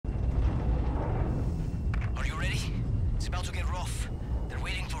It's about to get rough. They're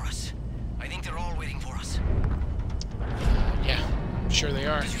waiting for us. I think they're all waiting for us. Yeah, I'm sure they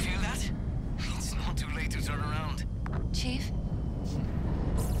are. Did you feel that? It's not too late to turn around. Chief?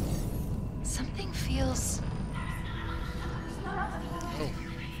 Something feels... Oh.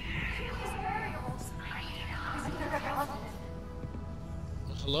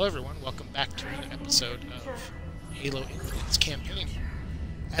 Well, hello everyone. Welcome back to another episode of Halo Infinite's campaign.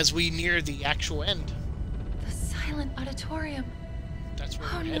 As we near the actual end. The silent auditorium. That's where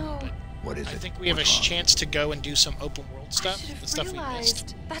we're heading, but what is I it? think we have a chance to go and do some open world stuff. I should The have stuff we missed.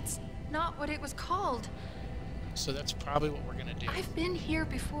 realized. That's not what it was called. So that's probably what we're gonna do. I've been here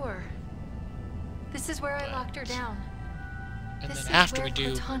before. This is where I locked her down. And This then is after where we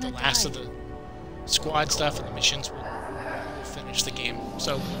do the Cortana last died. of the squad stuff and the missions, we'll finish the game.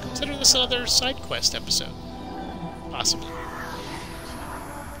 So consider this another side quest episode. Possibly.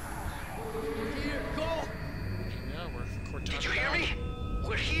 Here, go! Yeah, we're Cortana. Did you hear me?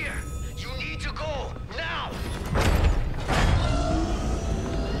 We're here. You need to go now.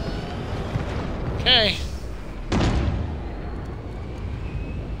 Okay.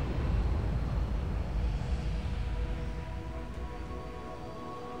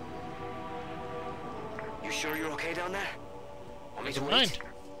 You sure you're okay down there? Want me to Never wait? mind.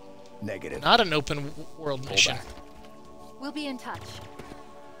 Negative. Not an open world mission. back. We'll be in touch.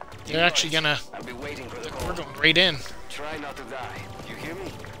 They're actually gonna. I'll be waiting for the We're call. going right in. Try not to die. You hear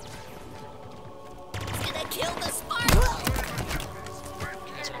me? It's gonna kill the spark!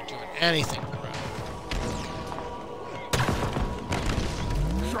 You guys aren't doing anything, bro.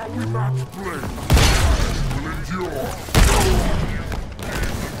 Shall we match play? Will endure.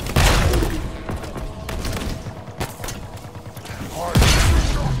 I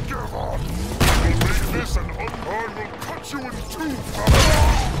will not give up. We'll make this and Unheard will cut you in two, pal.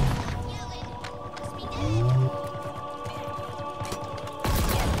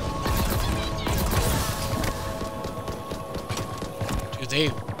 Dude, they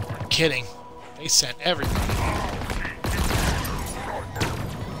weren't kidding. They sent everything.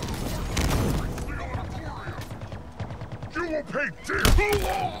 You will pay dear.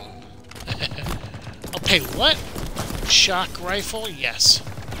 I'll pay what? Shock rifle? Yes.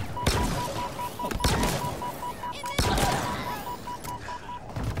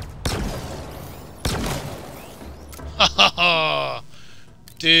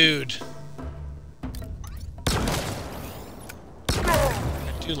 Dude.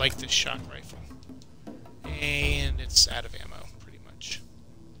 I do like this shock rifle. And it's out of ammo, pretty much.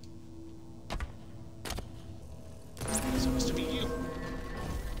 Supposed to be you.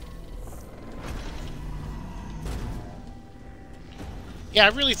 Yeah, I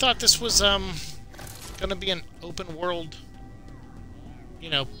really thought this was gonna be an open world, you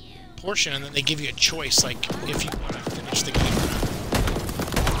know, portion, and then they give you a choice, like if you want to finish the game.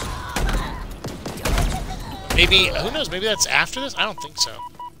 Maybe, who knows? Maybe that's after this. I don't think so.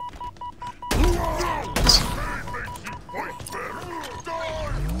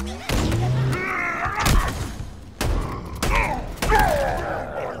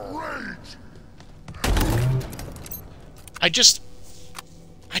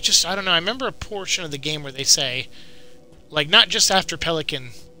 I don't know. I remember a portion of the game where they say, like, not just after Pelican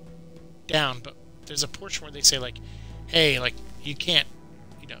down, but there's a portion where they say, like, hey, like, you can't,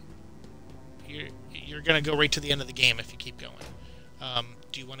 you know, you're gonna go right to the end of the game if you keep going.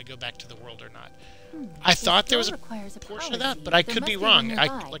 Do you want to go back to the world or not? I thought there was a portion of that, but I could be wrong.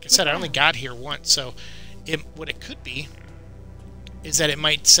 Like I said, I only got here once, so what it could be is that it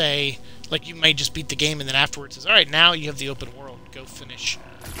might say, like, you might just beat the game, and then afterwards says, all right, now you have the open world. Go finish,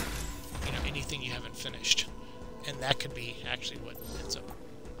 you know, anything you haven't finished, and that could be actually what ends up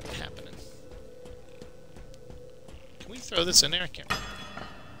happening. Can we throw this in there? I can't.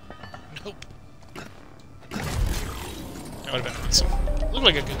 Nope. That would have been awesome. Looked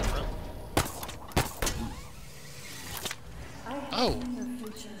like a good throw. Oh. And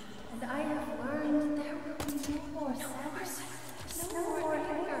I have learned there will be no more sadness, no more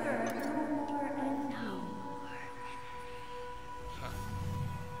anger, no more envy.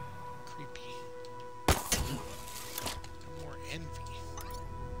 Creepy. No more envy.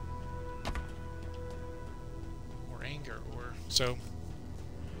 More anger, or so.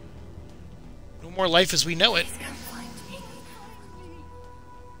 No more life as we know it.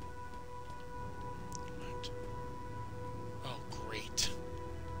 Oh, great.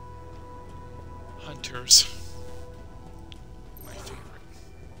 Hunters. My favorite.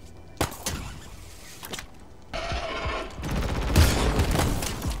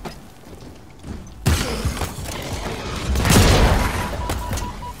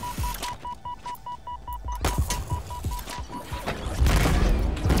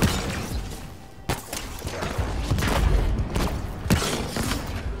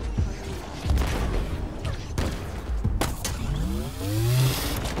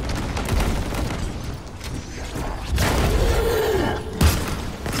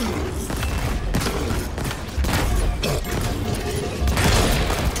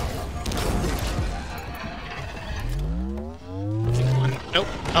 Nope.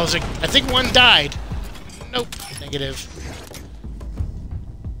 I was like, I think one died. Nope. Negative.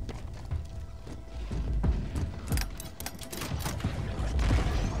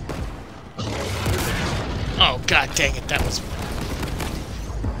 Oh, god dang it, that was...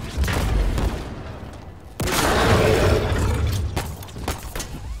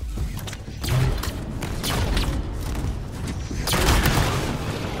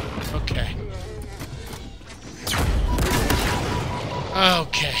 Okay.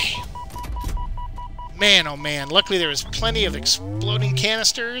 Okay. Man, oh man. Luckily there was plenty of exploding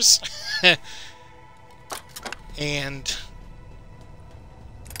canisters. and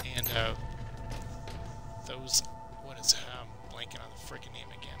those... What is... I'm blanking on the freaking name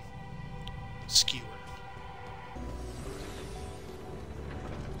again. Skewer.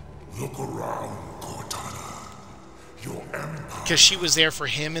 Look around, Cortana. Your empire. Because she was there for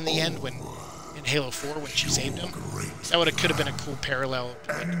him in the end when... In Halo 4 when she saved him. That could have been a cool parallel,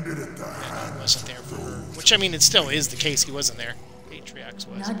 but and he wasn't there for her. Which, I mean, it still is the case. He wasn't there. Atriox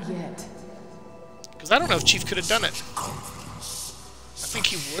was. Not yet. Because I don't know if Chief could have done it. I think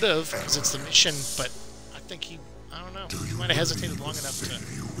he would have, because it's the mission, but I think he... I don't know. He might have hesitated long enough to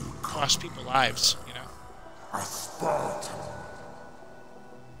cost people lives, you know? A Spartan.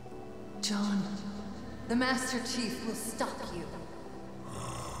 John, the Master Chief will stop you.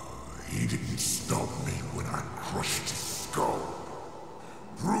 He didn't stop me when I crushed his skull.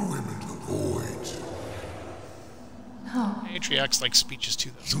 Threw him into the void. No. Atriox likes speeches too,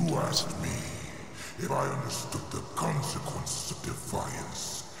 though. You asked me if I understood the consequences of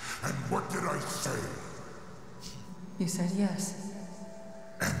defiance. And what did I say? You said yes.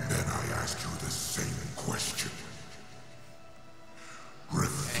 And then I asked you the same question.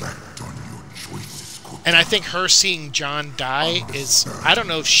 Reflect on your choices, Cortana. And I think her seeing John die is... I don't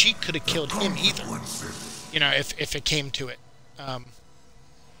know if she could have killed him either. You know, if it came to it.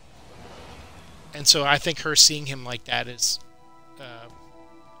 And so I think her seeing him like that is...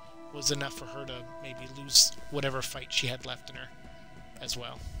 was enough for her to maybe lose whatever fight she had left in her as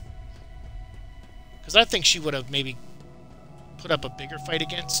well. Because I think she would have maybe put up a bigger fight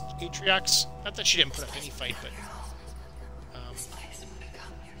against Atriox. Not that she didn't put up any fight, but...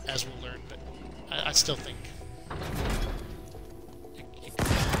 as we'll learn, but I still think...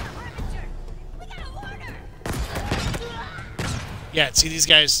 Yeah, see these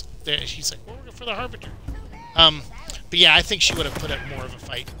guys... She's like, we're working for the Harbinger. But yeah, I think she would have put up more of a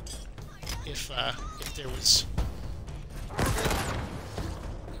fight if there was...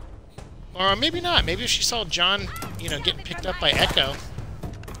 Or maybe not. Maybe if she saw John, you know, getting picked up by Echo,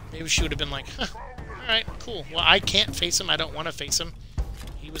 maybe she would have been like, huh, alright, cool. Well, I can't face him. I don't want to face him.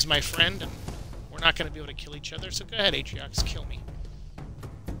 He was my friend, and we're not going to be able to kill each other, so go ahead, Atriox, kill me.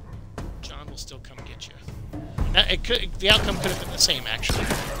 John will still come get you. Now, the outcome could have been the same, actually.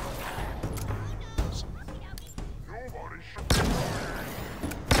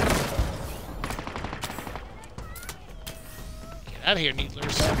 Get out of here,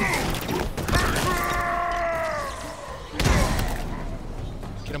 Needlers.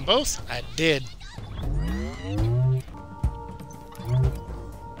 Get them both? I did.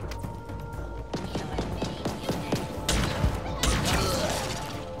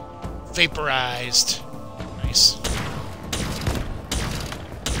 Vaporized. Nice.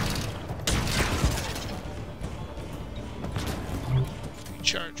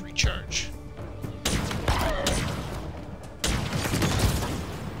 Recharge, recharge.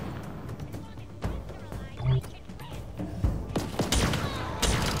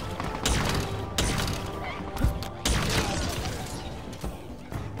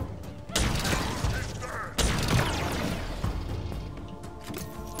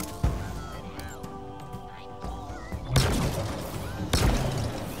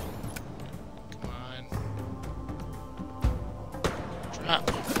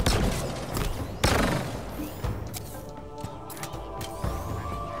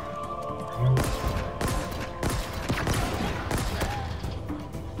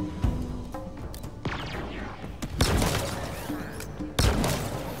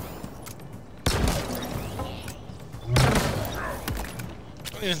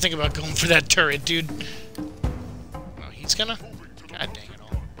 Don't even think about going for that turret, dude. Oh, he's gonna? God dang it all.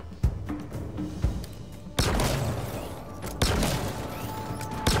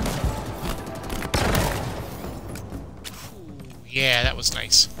 Ooh, yeah, that was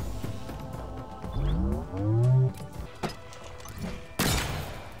nice.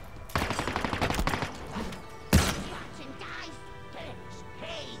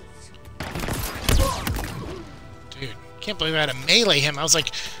 Can't believe I had to melee him. I was like,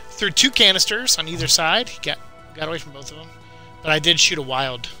 threw 2 canisters on either side. He got away from both of them. But I did shoot a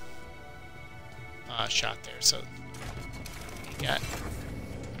wild shot there, so he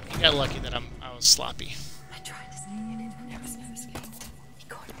got lucky that I was sloppy. I tried to sneak in and there was no escape. He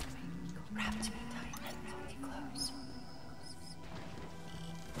cornered me, wrapped me tight, and pulled me close.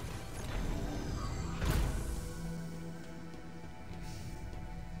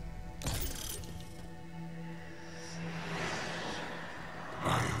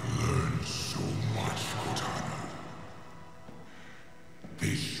 I learned so much, Cortana.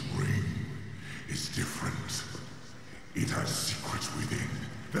 This ring is different. It has secrets within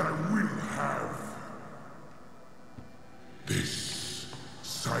that I will have. This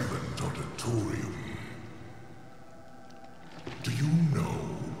silent auditorium. Do you know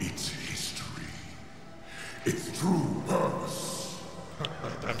its history? Its true purpose?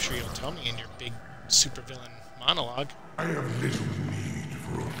 But I'm sure you'll tell me in your big supervillain monologue. I have little need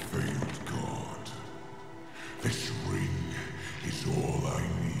for a failed god. This ring is all I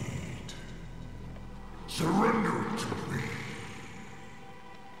need. Surrender it to me.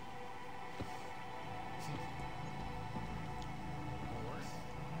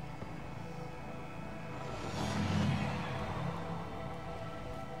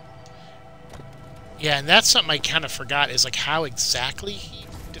 Yeah, and that's something I kind of forgot, is like how exactly he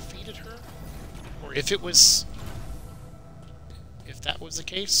defeated her, or if it was, if that was the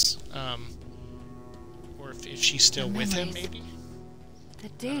case, or if she's still with him, maybe. The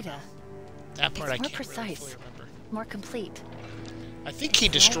data. That part I It's more can't really precise. fully remember. More complete. I think he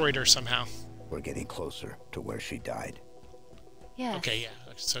destroyed her somehow. We're getting closer to where she died. Yes. Okay, yeah.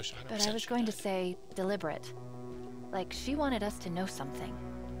 So 100% But I was she going to died. say deliberate. Like she wanted us to know something.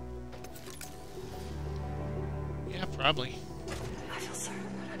 Yeah, probably. I feel sorry.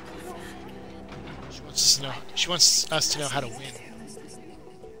 She wants us to know. She wants us to know how to win.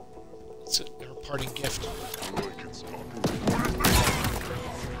 It's her parting gift.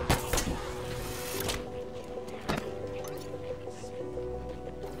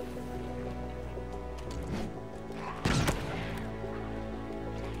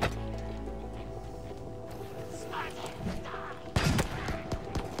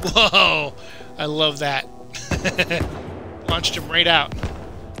 Whoa! I love that. Launched him right out.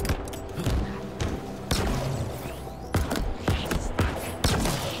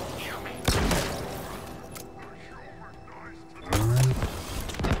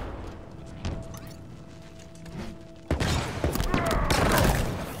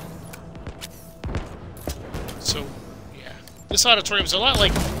 So, yeah. This auditorium is a lot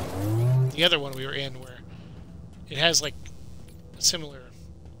like the other one we were in, where it has like a similar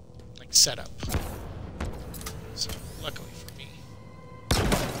setup. So, luckily for me.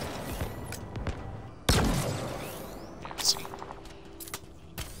 Yeah, see. Going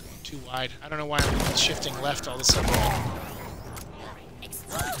too wide. I don't know why I'm shifting left all of a sudden.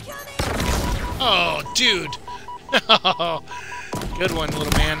 Oh, dude! Good one,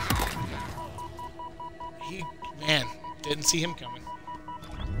 little man. Man, didn't see him coming.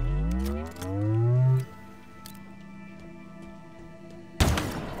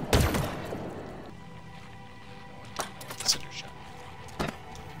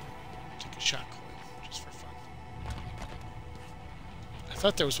 I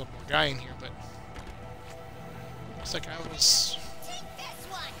thought there was one more guy in here, but looks like I was...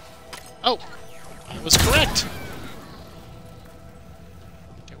 Oh! I was correct!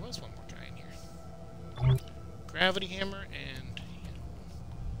 There was one more guy in here. Gravity hammer and...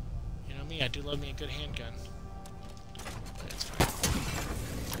 You know me, I do love me a good handgun. But it's fine.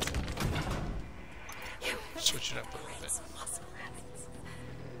 Switch it up a little bit.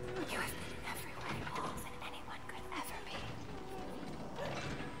 You have been in every way more than anyone could ever be.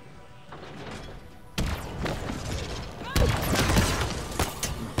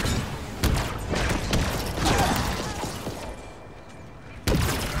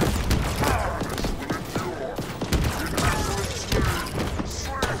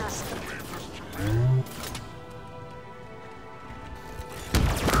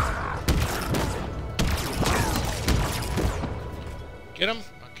 Get him?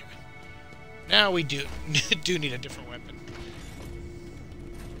 Okay. Now we do need a different weapon.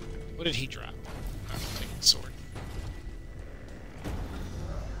 What did he drop? I'm taking the sword.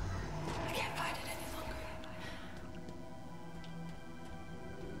 I can't fight it any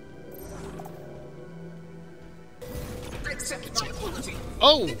longer. Accept my apology.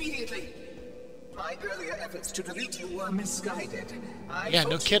 Oh! Immediately. My earlier efforts to delete you were misguided. Yeah,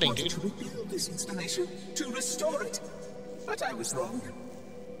 no kidding, wanted dude. to rebuild this installation, to restore it. But I was wrong.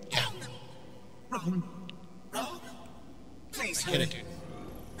 Yeah, Wrong. Please, I get it, dude.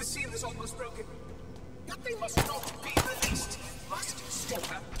 the seal is almost broken. But they must not be released. must stop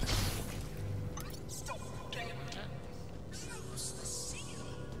her. Stop again. Close the seal.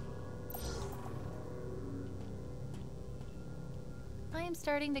 I am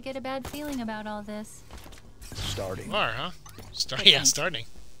starting to get a bad feeling about all this. Starting. You are, huh? Yeah, starting.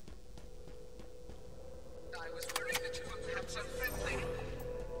 I was worried that you were perhaps unfriendly.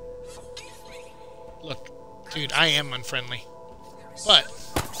 Forgive me. Look, dude, I am unfriendly. But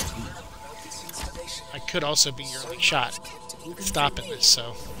This installation. I could also be your only shot stopping this,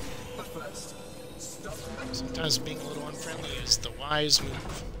 so But first, stop her. sometimes being a little unfriendly is the wise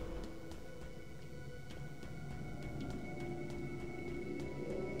move.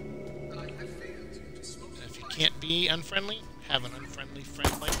 I have failed you to smoke. And if you can't be unfriendly, have an unfriendly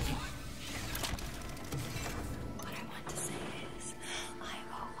friend like me. What I want to say is, I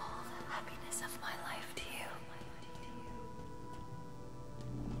owe all the happiness of my life to you.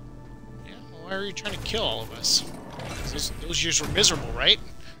 Yeah, well, why are you trying to kill all of us? Those years were miserable, right?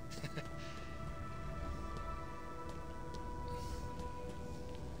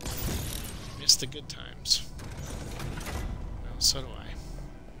 Miss the good times. Well, so do I.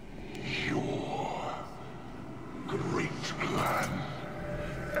 Your great plan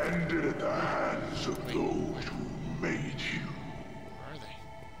ended at the hands of those who made you. Where are they?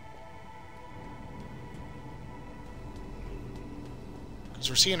 Because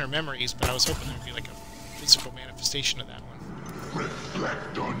we're seeing her memories, but I was hoping there'd be like a physical manifestation of that one.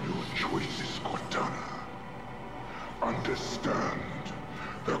 Reflect on your choices, Cortana. Understand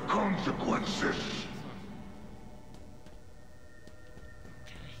the consequences.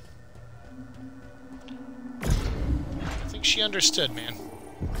 I think she understood, man.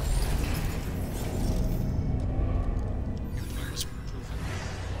 That was proven.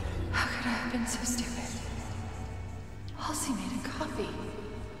 How could I have been so stupid? Halsey made a coffee.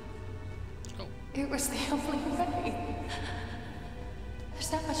 Oh, It was the only way.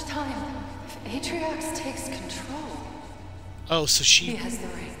 There's not much time. If Atriox takes control, oh, so he she... has the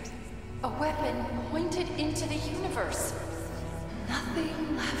right. A weapon pointed into the universe.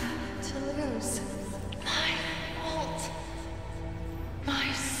 Nothing left to lose. My fault.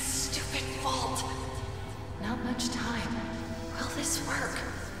 My stupid fault. Not much time. Will this work?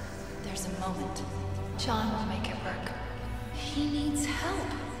 There's a moment. John will make it work. He needs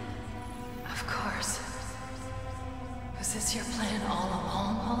help. Of course. Was this your plan all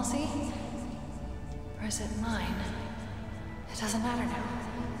along, Halsey? Or is it mine? It doesn't matter now.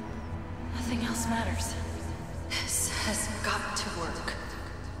 Nothing else matters. This has got to work.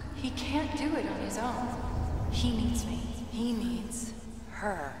 He can't do it on his own. He needs me. He needs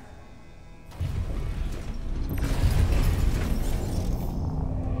her.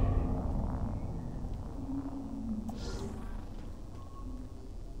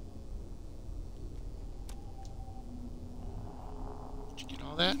 Did you get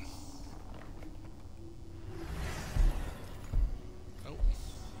all that? Oh.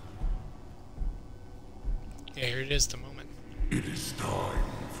 Yeah, here it is, the moment. It is time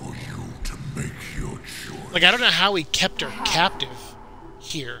for you to make your choice. Like, I don't know how he kept her captive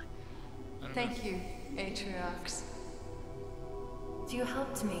here. I don't know. Thank you, Atriox. You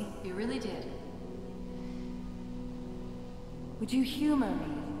helped me. You really did. Would you humor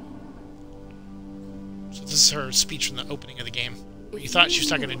me? So this is her speech from the opening of the game. Where you thought she was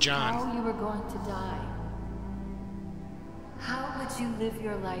talking to John. How you were going to die. How would you live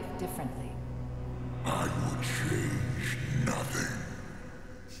your life differently? I would change nothing.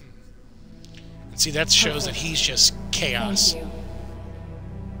 And see, that shows that he's just chaos. Thank you.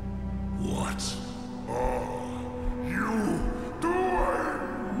 What are you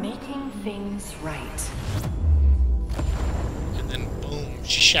doing? Making things right. And then, boom,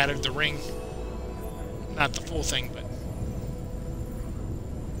 she shattered the ring. Not the full thing, but...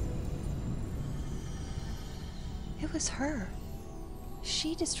 It was her.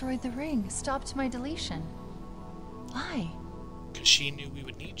 She destroyed the ring, stopped my deletion. Why? Because she knew we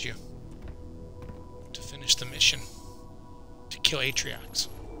would need you. To finish the mission. To kill Atriox.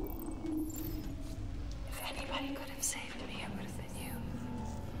 If anybody could have saved me, it would have been you.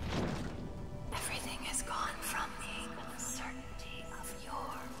 Everything has gone from me. The certainty of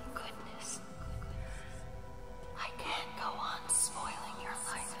your goodness. I can't go on spoiling your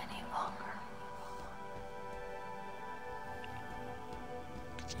life any longer.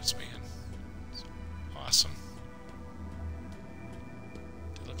 Look at this, man. It's awesome.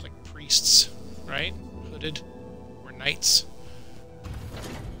 They look like priests, right? Hooded. Or knights.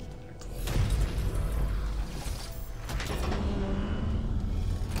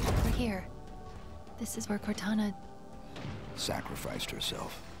 We're here. This is where Cortana... Sacrificed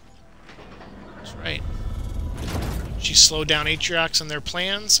herself. That's right. She slowed down Atriox and their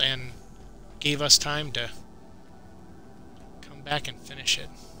plans and gave us time to come back and finish it.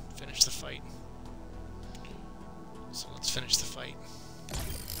 Finish the fight. So let's finish the fight.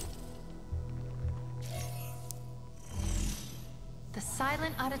 The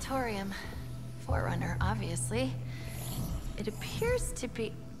Silent Auditorium. Forerunner, obviously. It appears to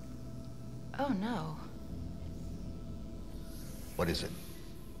be... Oh no. What is it?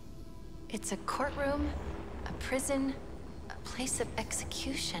 It's a courtroom, a prison, a place of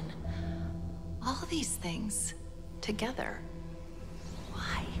execution. All these things together.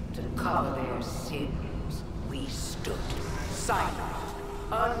 Why? To cover their sins, we stood silent,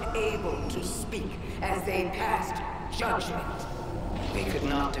 unable to speak as they passed judgment. We could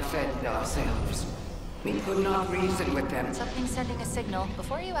not defend ourselves. We could not reason with them. Something's sending a signal.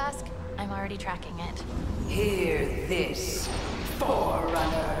 Before you ask, I'm already tracking it. Hear this,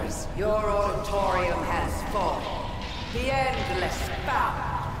 Forerunners. Your auditorium has fallen. The endless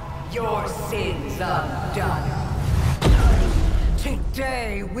found. Your sins undone.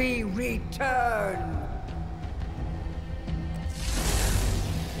 Today we return.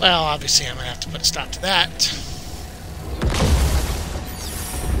 Well, obviously I'm going to have to put a stop to that.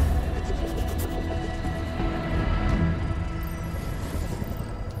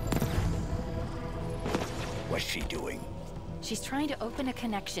 What's she doing? She's trying to open a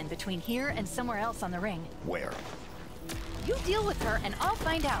connection between here and somewhere else on the ring. Where? You deal with her and I'll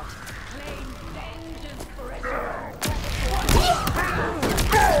find out.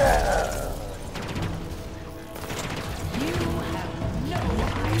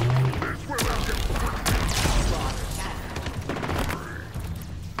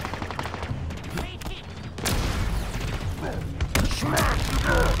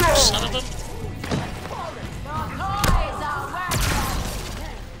 Son of a...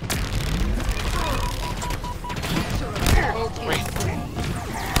 Oh boy.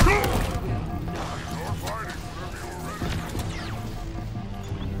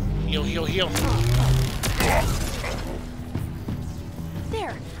 Heal, heal, heal.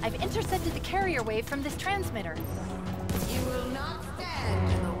 There! I've intercepted the carrier wave from this transmitter. You will not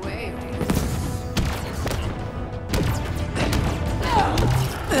stand in the way of it.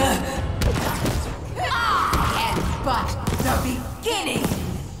 And but the beginning.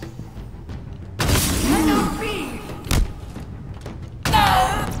 Cannot be.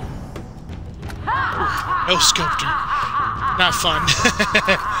 No sculptor. Not fun.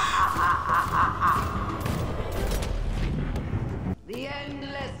 The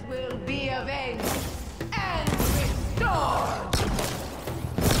endless will be avenged and restored.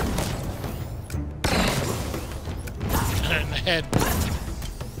 Got her in the head.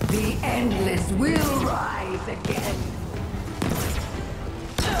 The endless will rise again.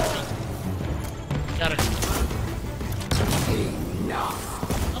 Got her. Enough.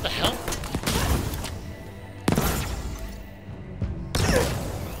 How the hell?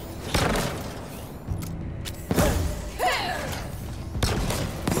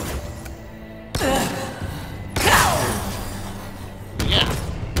 Yeah.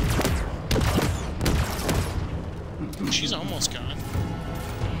 She's almost gone.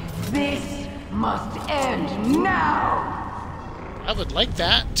 This must end now. I would like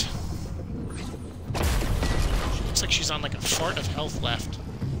that. She looks like she's on like a fart of health left.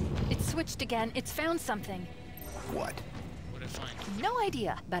 It's switched again. It's found something. What? What did it find? No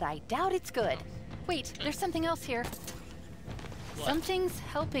idea, but I doubt it's good. Wait, there's something else here. What? Something's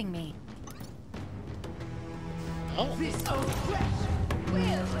helping me. Oh. This oppression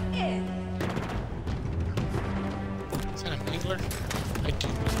will end. Is that a mangler? I do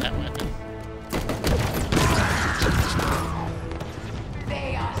want that weapon.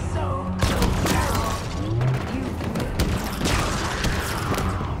 They are so close. You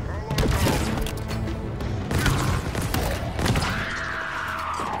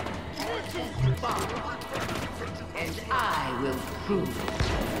This is fun. And I will prove it.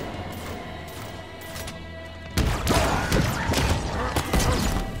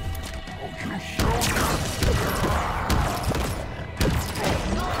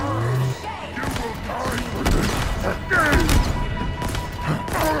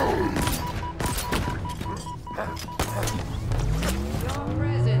 Your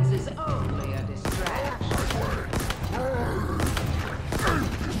presence is only a distraction.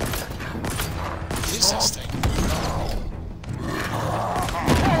 What is this thing?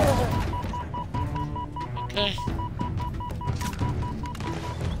 Okay.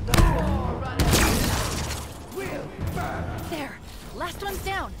 There! Last one's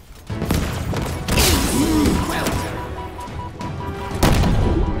down!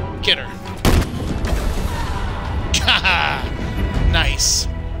 Get her. nice.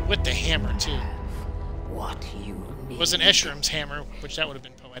 With the hammer, too. What you need. It wasn't Escherum's hammer, which that would have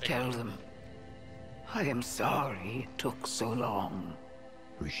been poetic. Tell them. I am sorry it took so long.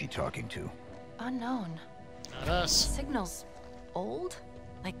 Who's she talking to? Unknown. Not us. Signal's old?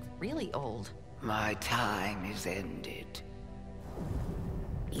 Like, really old. My time is ended.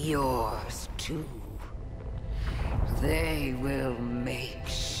 Yours, too. They will make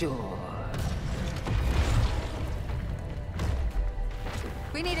sure.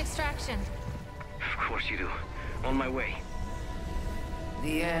 We need extraction. Of course you do. On my way.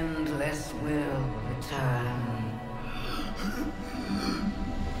 The Endless will return.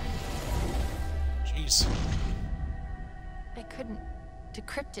 Jeez. I couldn't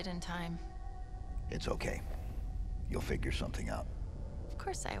decrypt it in time. It's okay. You'll figure something out. Of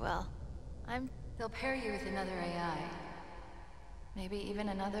course I will. They'll pair you with another AI. Maybe even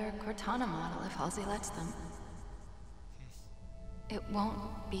another Cortana model if Halsey lets them. It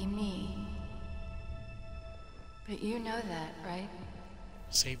won't be me. But you know that, right?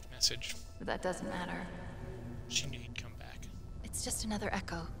 Saved message. But that doesn't matter. She knew he'd come back. It's just another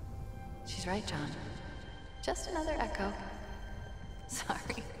echo. She's right, John. Just another echo.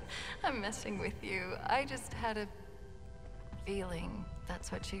 Sorry, I'm messing with you. I just had a feeling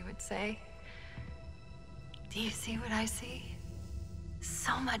that's what she would say. Do you see what I see?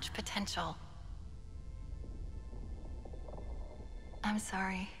 So much potential. I'm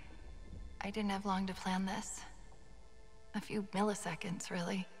sorry. I didn't have long to plan this. A few milliseconds,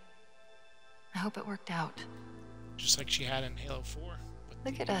 really. I hope it worked out. Just like she had in Halo 4.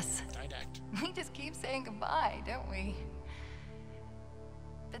 Look at us. Didact. We just keep saying goodbye, don't we?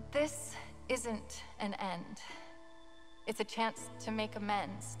 But this isn't an end. It's a chance to make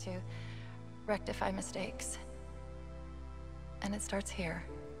amends, to rectify mistakes. And it starts here.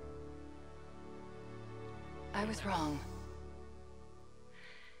 I was wrong.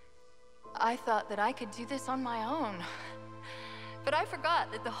 I thought that I could do this on my own. But I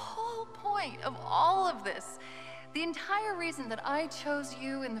forgot that the whole point of all of this, the entire reason that I chose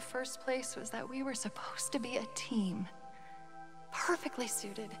you in the first place, was that we were supposed to be a team. Perfectly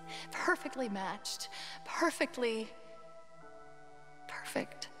suited, perfectly matched, perfect.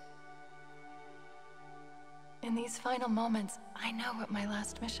 In these final moments, I know what my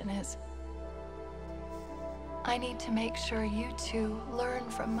last mission is. I need to make sure you two learn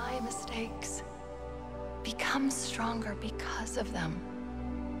from my mistakes. Become stronger because of them.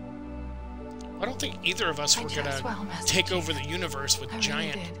 I don't think either of us were gonna take over the universe with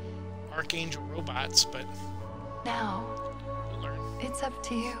giant archangel robots, but now we'll learn. It's up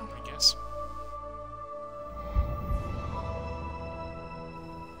to you. I guess.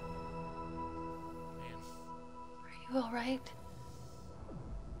 Man. Are you all right?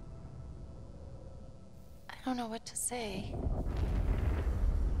 I don't know what to say.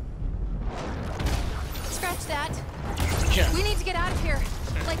 Scratch that. Yeah. We need to get out of here.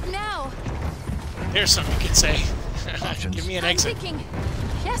 Like now. There's something you could say. Give me an exit. I'm thinking.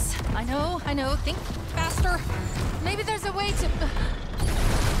 Yes, I know. Think faster. Maybe there's a way to...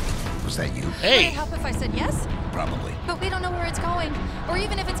 Was that you? Would it help if I said yes? Probably. But we don't know where it's going, or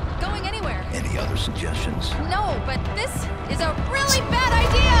even if it's going anywhere. Any other suggestions? No, but this is a really bad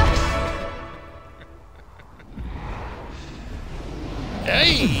idea!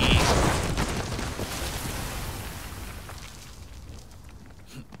 Hey!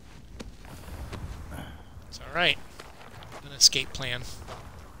 It's alright. An escape plan.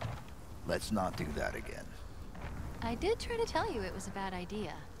 Let's not do that again. I did try to tell you it was a bad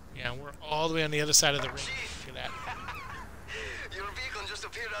idea. Yeah, we're all the way on the other side of the ring. Look at that. Your beacon just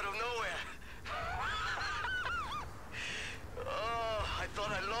appeared out of nowhere. Oh, I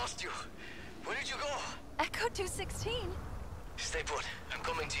thought I lost you. Where did you go? Echo 216. Stay put. I'm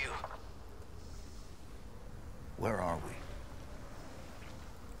coming to you. Where are we?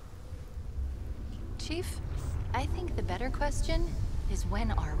 Chief, I think the better question is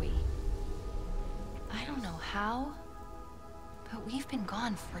when are we? I don't know how, but we've been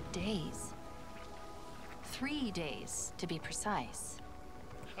gone for days. 3 days, to be precise.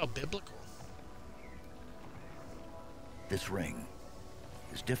 How biblical. This ring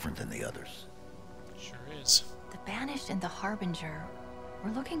is different than the others. Sure is. The Banished and the Harbinger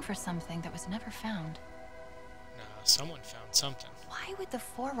were looking for something that was never found. Nah, someone found something. Why would the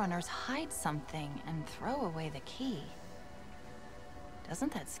Forerunners hide something and throw away the key?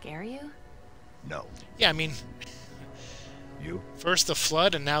 Doesn't that scare you? No. Yeah, I mean... You? First the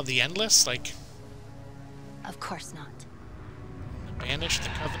Flood and now the Endless? Like... Of course not. The Banished, the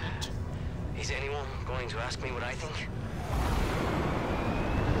Covenant. Is anyone going to ask me what I think?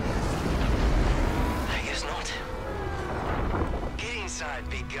 I guess not. Get inside. inside,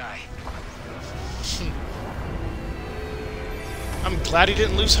 big guy. I'm glad he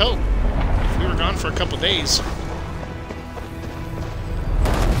didn't lose hope. If we were gone for a couple days.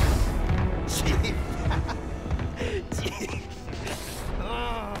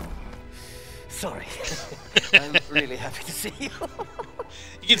 Oh, sorry. I'm really happy to see you.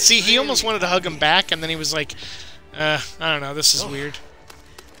 You can see he almost wanted to hug him back, and then he was like, I don't know, this is weird.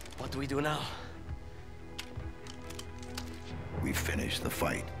 What do we do now? We finish the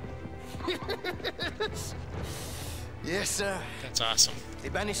fight. Yes, sir. That's awesome. The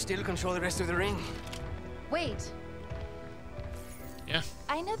Banished still control the rest of the ring. Wait. Yeah.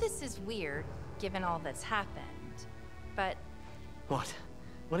 I know this is weird, given all that's happened, but What?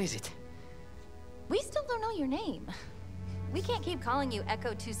 What is it? we still don't know your name. We can't keep calling you Echo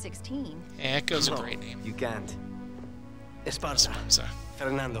 216. Yeah, Echo's a great name. You can't. Esparza. Esparza.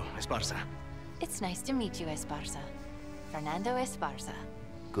 Fernando Esparza. It's nice to meet you, Esparza. Fernando Esparza.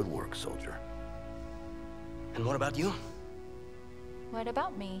 Good work, soldier. And what about you? What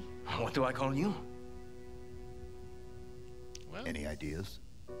about me? What do I call you? Well, Any ideas?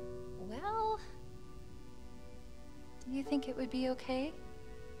 Well, do you think it would be okay?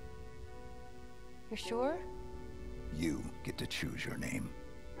 You're sure? You get to choose your name.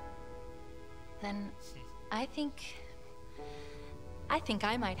 Then I think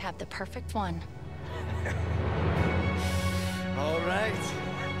I might have the perfect one. All right.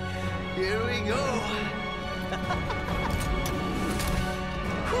 Here we go.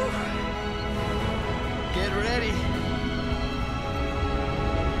 Get ready.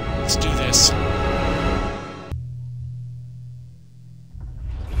 let's do this.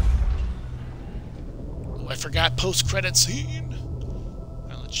 Oh, I forgot post-credit scene.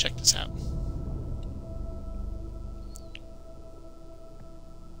 Well, let's check this out.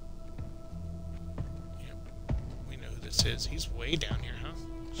 Yep, we know who this is. He's way down here, huh?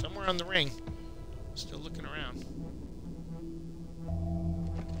 Somewhere on the ring. Still looking around.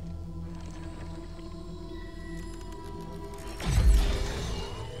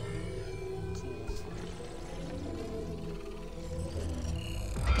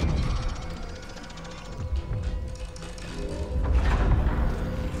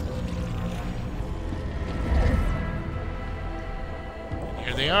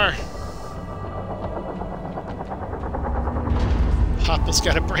 Here they are. Papa's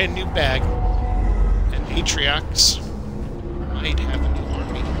got a brand new bag. And Atriox might have a new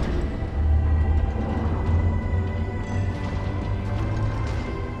army.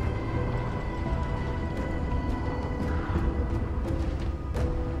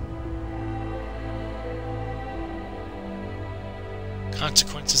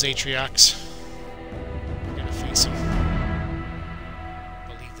 Consequences, Atriox. We're gonna face him.